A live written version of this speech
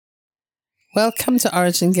Welcome to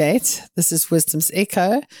Origin Gate. This is Wisdom's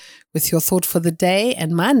Echo with your thought for the day,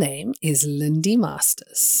 and my name is Lindy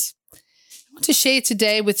Masters. I want to share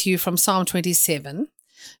today with you from Psalm 27,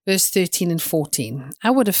 verse 13 and 14.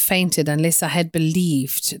 I would have fainted unless I had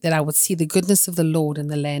believed that I would see the goodness of the Lord in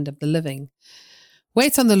the land of the living.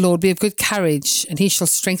 Wait on the Lord, be of good courage, and he shall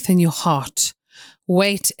strengthen your heart.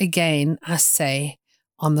 Wait again, I say,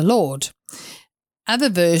 on the Lord. Other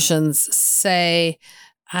versions say,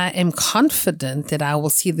 I am confident that I will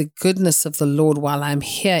see the goodness of the Lord while I'm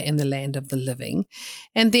here in the land of the living.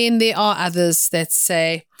 And then there are others that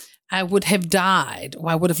say, I would have died or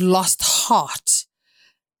I would have lost heart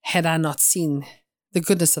had I not seen the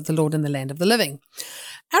goodness of the Lord in the land of the living.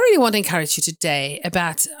 I really want to encourage you today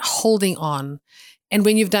about holding on. And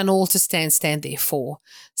when you've done all to stand, stand therefore.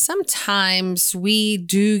 Sometimes we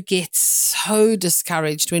do get so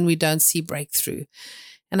discouraged when we don't see breakthrough.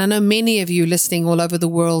 And I know many of you listening all over the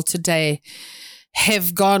world today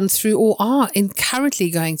have gone through or are currently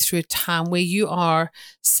going through a time where you are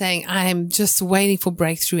saying, I am just waiting for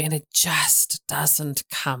breakthrough and it just doesn't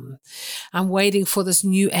come. I'm waiting for this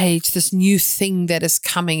new age, this new thing that is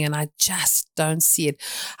coming and I just don't see it.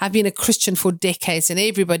 I've been a Christian for decades and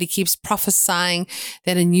everybody keeps prophesying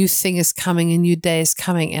that a new thing is coming, a new day is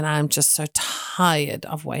coming, and I'm just so tired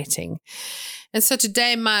of waiting. And so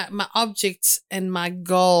today, my object and my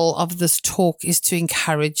goal of this talk is to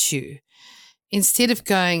encourage you. Instead of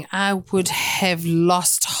going, I would have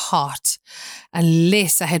lost heart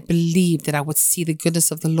unless I had believed that I would see the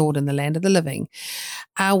goodness of the Lord in the land of the living,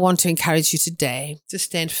 I want to encourage you today to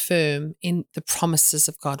stand firm in the promises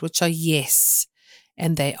of God, which are yes,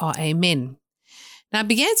 and they are amen. Now, I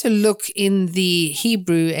began to look in the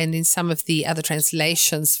Hebrew and in some of the other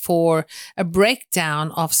translations for a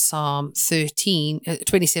breakdown of Psalm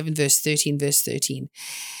 27, verse 13.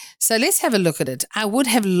 So let's have a look at it. I would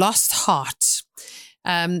have lost heart.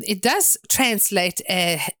 It does translate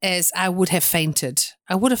as I would have fainted.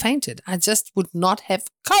 I would have fainted. I just would not have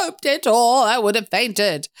coped at all. I would have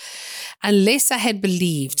fainted unless I had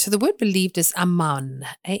believed. So the word believed is aman,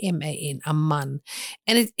 A-M-A-N, aman.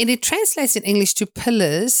 And it translates in English to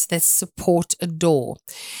pillars that support a door.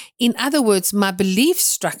 In other words, my belief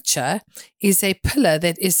structure is a pillar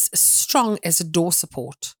that is strong as a door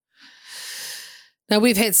support. Now,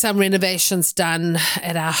 we've had some renovations done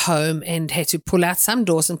at our home and had to pull out some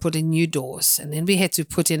doors and put in new doors. And then we had to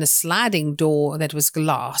put in a sliding door that was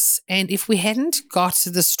glass. And if we hadn't got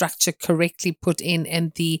the structure correctly put in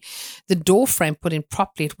and the door frame put in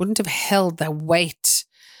properly, it wouldn't have held the weight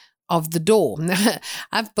of the door.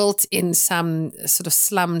 I've built in some sort of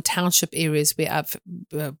slum township areas where I've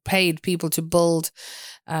paid people to build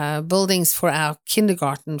buildings for our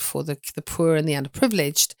kindergarten for the poor and the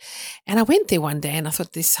underprivileged. And I went there one day and I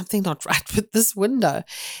thought, there's something not right with this window.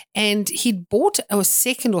 And he'd bought a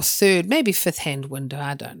second or third, maybe fifth-hand window,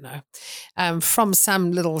 I don't know, from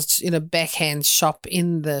some little backhand shop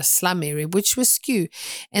in the slum area, which was skew.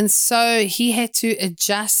 And so he had to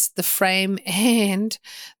adjust the frame and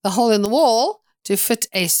the hole in the wall to fit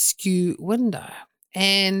a skew window.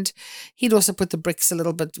 And he'd also put the bricks a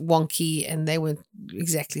little bit wonky and they weren't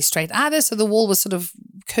exactly straight either. So the wall was sort of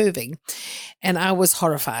curving and I was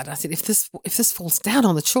horrified. I said, if this falls down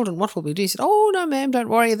on the children, what will we do? He said, oh, no, ma'am, don't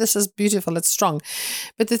worry. This is beautiful. It's strong.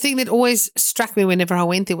 But the thing that always struck me whenever I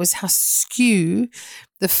went there was how skew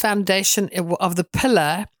the foundation of the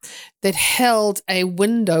pillar that held a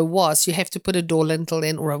window was. You have to put a door lintel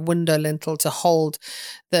in or a window lintel to hold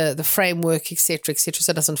the framework, etc.,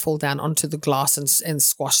 so it doesn't fall down onto the glass and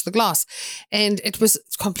squash the glass. And it was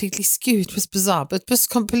completely skewed. It was bizarre, but it was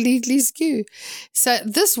completely skewed. So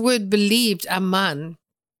this word believed, aman,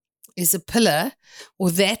 is a pillar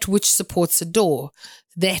or that which supports a door,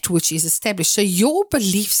 that which is established. So your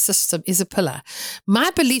belief system is a pillar.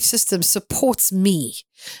 My belief system supports me.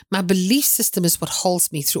 My belief system is what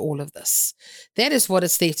holds me through all of this. That is what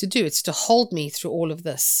it's there to do. It's to hold me through all of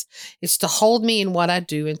this. It's to hold me in what I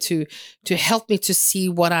do and to help me to see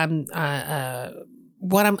what I'm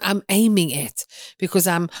aiming at, because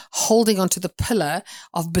I'm holding onto the pillar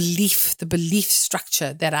of belief, the belief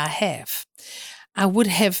structure that I have. I would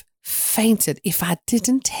have fainted if I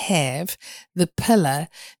didn't have the pillar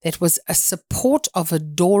that was a support of a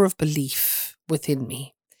door of belief within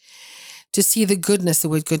me. To see the goodness, the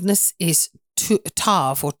word goodness is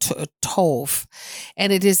tav or tov,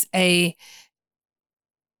 and it is a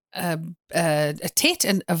tet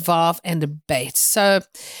and a vav and a bait. So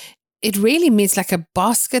it really means like a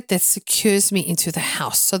basket that secures me into the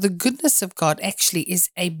house. So the goodness of God actually is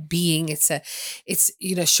a being. It's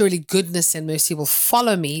surely goodness and mercy will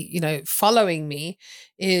follow me. Following me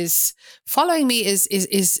is following me is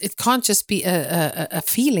it can't just be a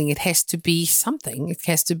feeling. It has to be something. It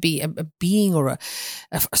has to be a being or a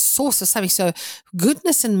source of something. So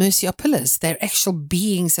goodness and mercy are pillars. They're actual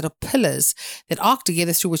beings that are pillars that arc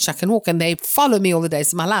together through which I can walk, and they follow me all the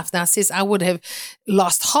days of my life. Now it says I would have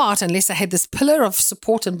lost heart unless I had this pillar of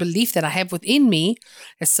support and belief that I have within me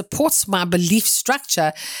that supports my belief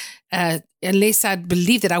structure. Unless I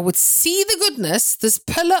believe that I would see the goodness, this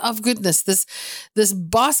pillar of goodness, this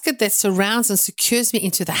basket that surrounds and secures me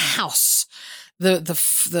into the house,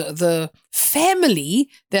 the family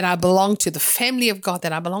that I belong to, the family of God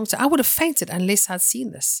that I belong to, I would have fainted unless I'd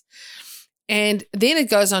seen this. And then it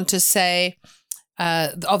goes on to say,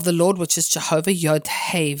 of the Lord, which is Jehovah, Yod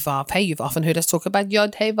He Vav He. You've often heard us talk about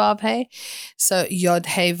Yod He Vav He. So Yod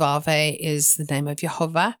He Vav He is the name of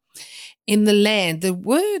Jehovah. In the land, the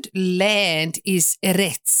word land is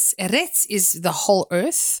Eretz. Eretz is the whole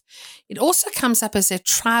earth. It also comes up as a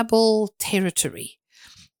tribal territory.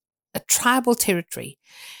 A tribal territory.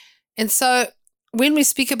 And so when we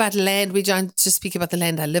speak about land, we don't just speak about the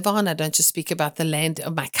land I live on. I don't just speak about the land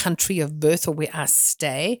of my country of birth or where I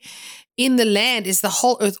stay. In the land is the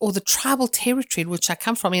whole earth or the tribal territory in which I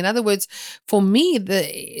come from. In other words, for me,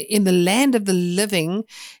 in the land of the living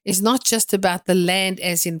is not just about the land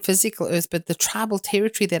as in physical earth, but the tribal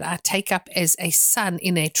territory that I take up as a son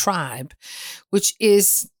in a tribe, which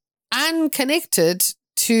is unconnected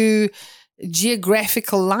to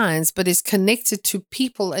geographical lines, but is connected to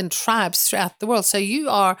people and tribes throughout the world. So you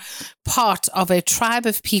are part of a tribe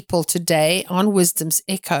of people today on Wisdom's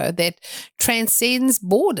Echo that transcends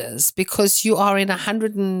borders, because you are in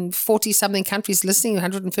 140 something countries listening,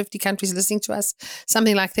 150 countries listening to us,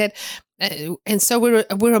 something like that. And so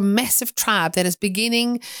we're a massive tribe that is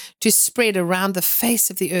beginning to spread around the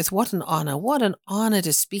face of the earth. What an honor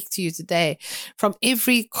to speak to you today. From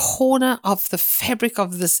every corner of the fabric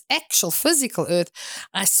of this actual physical earth,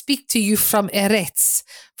 I speak to you from Eretz,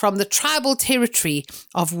 from the tribal territory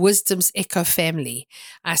of Wisdom's Echo family.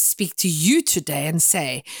 I speak to you today and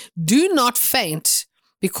say, do not faint,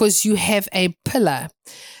 because you have a pillar,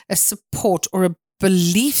 a support, or a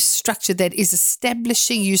belief structure that is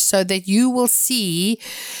establishing you so that you will see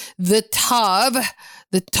the tov,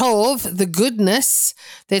 the goodness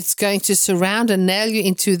that's going to surround and nail you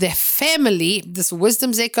into their family, this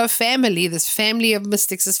Wisdom's Echo family, this family of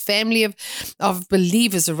mystics, this family of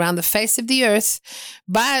believers around the face of the earth,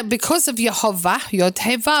 because of Yehovah, Yod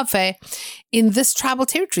He Vav He, in this tribal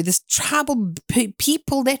territory, this tribal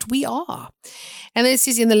people that we are. And then it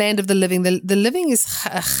says in the land of the living, the living is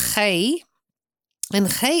Chai. And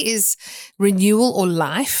Chai is renewal or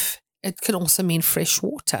life. It can also mean fresh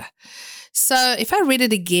water. So if I read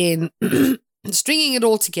it again, stringing it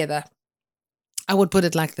all together, I would put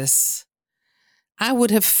it like this. I would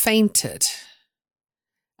have fainted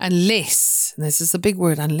unless, and this is a big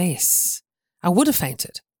word, unless. I would have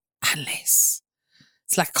fainted unless.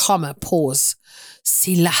 It's like comma, pause,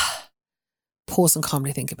 Selah. Pause and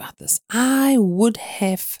calmly think about this. I would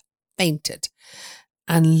have fainted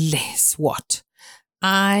unless what?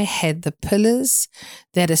 I had the pillars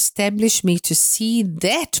that established me to see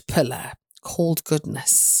that pillar called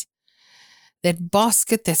goodness. That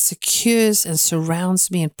basket that secures and surrounds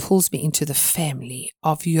me and pulls me into the family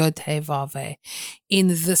of Yod He Vav He, in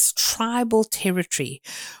this tribal territory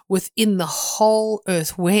within the whole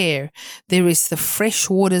earth, where there is the fresh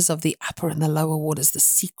waters of the upper and the lower waters, the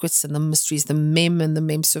secrets and the mysteries, the Mem and the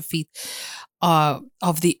Mem Sofit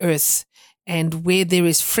of the earth, and where there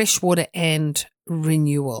is fresh water and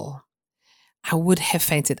renewal. I would have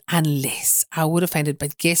fainted unless I would have fainted.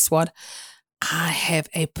 But guess what? I have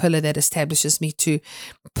a pillar that establishes me to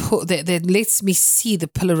put that lets me see the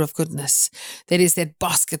pillar of goodness. That is that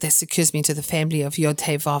basket that secures me into the family of Yod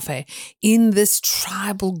He Vav He, in this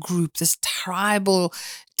tribal group, this tribal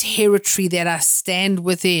territory that I stand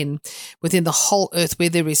within the whole earth, where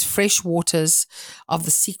there is fresh waters of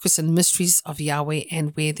the secrets and mysteries of Yahweh,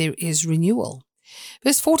 and where there is renewal.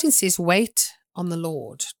 Verse 14 says, wait on the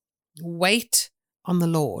Lord. Wait on the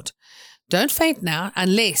Lord. Don't faint now,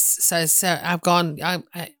 unless, so I've gone,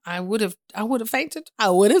 I would have fainted. I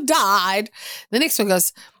would have died. The next one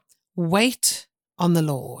goes, wait on the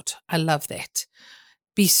Lord. I love that.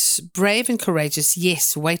 Be brave and courageous.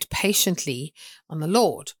 Yes, wait patiently on the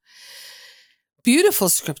Lord. Beautiful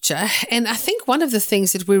scripture. And I think one of the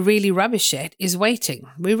things that we're really rubbish at is waiting.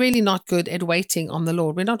 We're really not good at waiting on the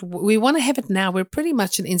Lord. We want to have it now. We're pretty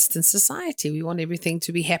much an instant society. We want everything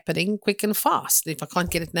to be happening quick and fast. If I can't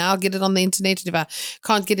get it now, I'll get it on the internet. And if I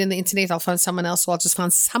can't get in the internet, I'll find someone else, or I'll just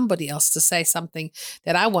find somebody else to say something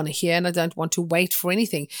that I want to hear, and I don't want to wait for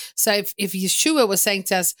anything. So if Yeshua was saying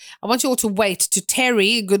to us, I want you all to wait, to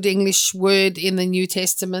tarry, a good English word in the New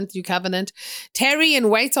Testament, New Covenant, tarry and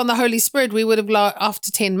wait on the Holy Spirit, we would have after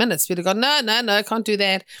 10 minutes, we'd have gone, no, can't do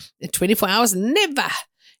that. In 24 hours, never.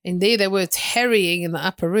 And there they were tarrying in the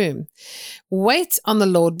upper room. Wait on the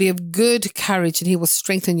Lord, be of good courage, and he will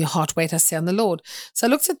strengthen your heart. Wait, I say, on the Lord. So I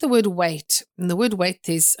looked at the word wait, and the word wait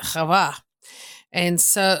is chava. And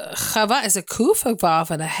so chava is a kuf, a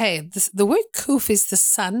vav, and a hey. The word kuf is the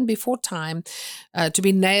sun before time, to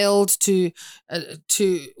be nailed to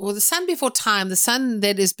the sun before time, the sun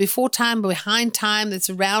that is before time, behind time, that's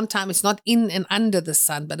around time. It's not in and under the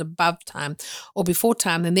sun, but above time or before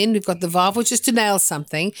time. And then we've got the vav, which is to nail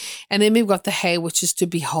something. And then we've got the hey, which is to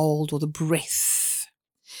behold, or the breath.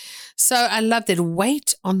 So I love that.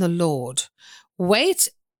 Wait on the Lord. Wait,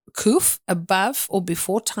 kuf, above or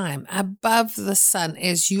before time, above the sun,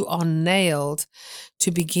 as you are nailed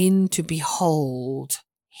to begin to behold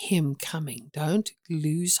him coming. Don't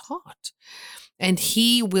lose heart. And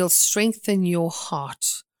he will strengthen your heart.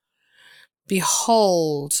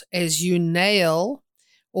 Behold, as you nail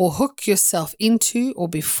or hook yourself into or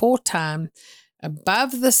before time,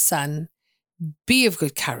 above the sun, be of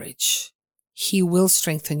good courage. He will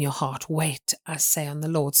strengthen your heart. Wait, I say, on the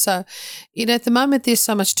Lord. So, at the moment, there's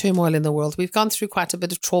so much turmoil in the world. We've gone through quite a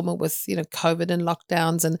bit of trauma with, COVID and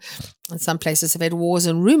lockdowns, and some places have had wars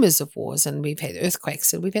and rumors of wars, and we've had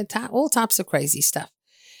earthquakes, and we've had all types of crazy stuff.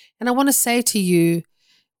 And I want to say to you,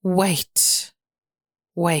 wait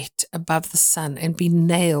above the sun and be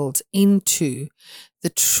nailed into the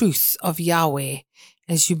truth of Yahweh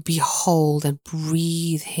as you behold and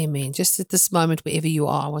breathe him in. Just at this moment, wherever you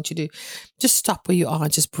are, I want you to just stop where you are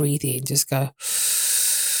and just breathe in. Just go.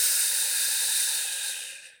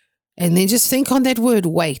 And then just think on that word,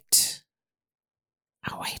 wait.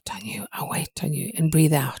 I wait on you. I wait on you. And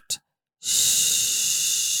breathe out.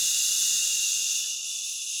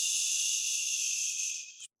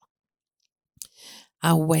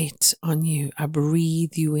 I wait on you. I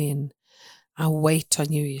breathe you in. I wait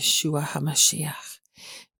on you, Yeshua HaMashiach.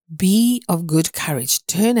 Be of good courage.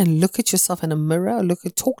 Turn and look at yourself in a mirror.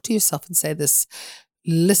 Talk to yourself and say this.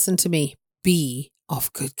 Listen to me. Be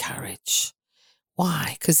of good courage.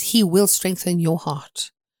 Why? Because he will strengthen your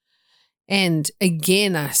heart. And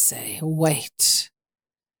again, I say, wait.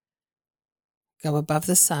 Go above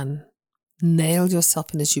the sun. Nail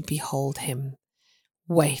yourself in as you behold him.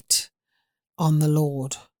 Wait on the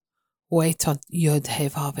Lord. Wait on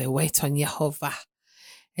Yod-Heh-Vav-Veh. Wait on Yehovah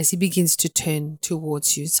as he begins to turn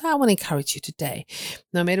towards you. So I want to encourage you today,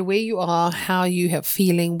 no matter where you are, how you have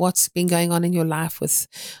feeling, what's been going on in your life with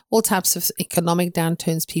all types of economic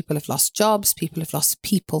downturns. People have lost jobs. People have lost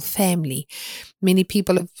family. Many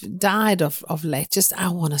people have died of late. I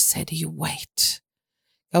want to say to you, wait.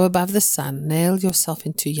 Go above the sun. Nail yourself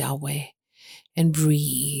into Yahweh and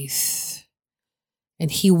breathe.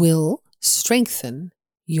 And he will strengthen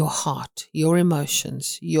your heart, your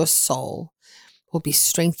emotions, your soul will be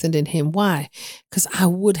strengthened in him. Why? Because I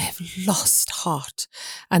would have lost heart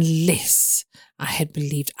unless I had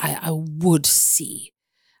believed. I would see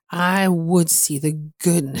the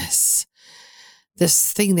goodness,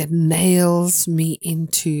 this thing that nails me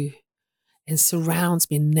into and surrounds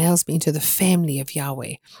me, nails me into the family of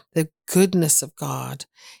Yahweh, the goodness of God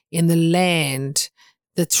in the land,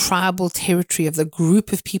 the tribal territory of the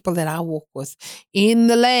group of people that I walk with, in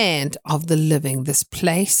the land of the living, this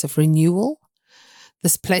place of renewal,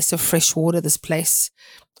 this place of fresh water, this place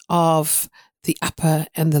of the upper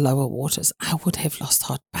and the lower waters. I would have lost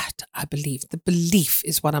heart, but I believe. The belief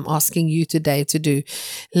is what I'm asking you today to do.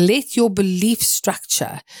 Let your belief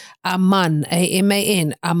structure, Aman,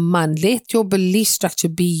 A-M-A-N, Aman, let your belief structure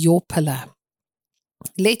be your pillar.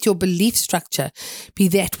 Let your belief structure be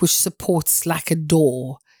that which supports, like a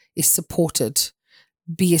door is supported,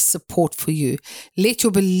 be a support for you. Let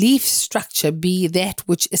your belief structure be that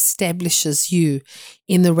which establishes you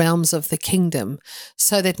in the realms of the kingdom,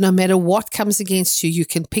 so that no matter what comes against you, you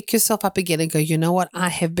can pick yourself up again and go, you know what? I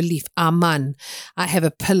have belief. Aman. I have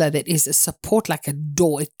a pillar that is a support, like a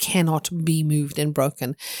door. It cannot be moved and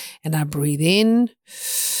broken. And I breathe in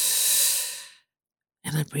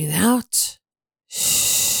and I breathe out.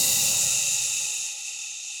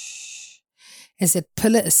 As that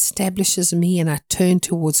pillar establishes me and I turn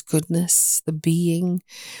towards goodness, the being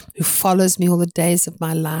who follows me all the days of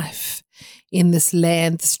my life, in this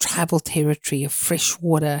land, this tribal territory of fresh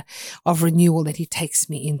water, of renewal that he takes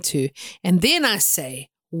me into. And then I say,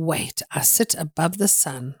 wait, I sit above the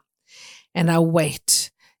sun and I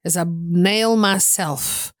wait as I nail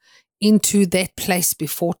myself into that place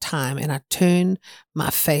before time, and I turn my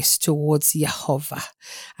face towards Jehovah.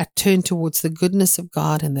 I turn towards the goodness of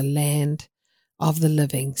God and the land of the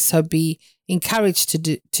living. So be encouraged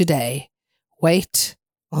today. Wait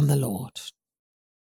on the Lord.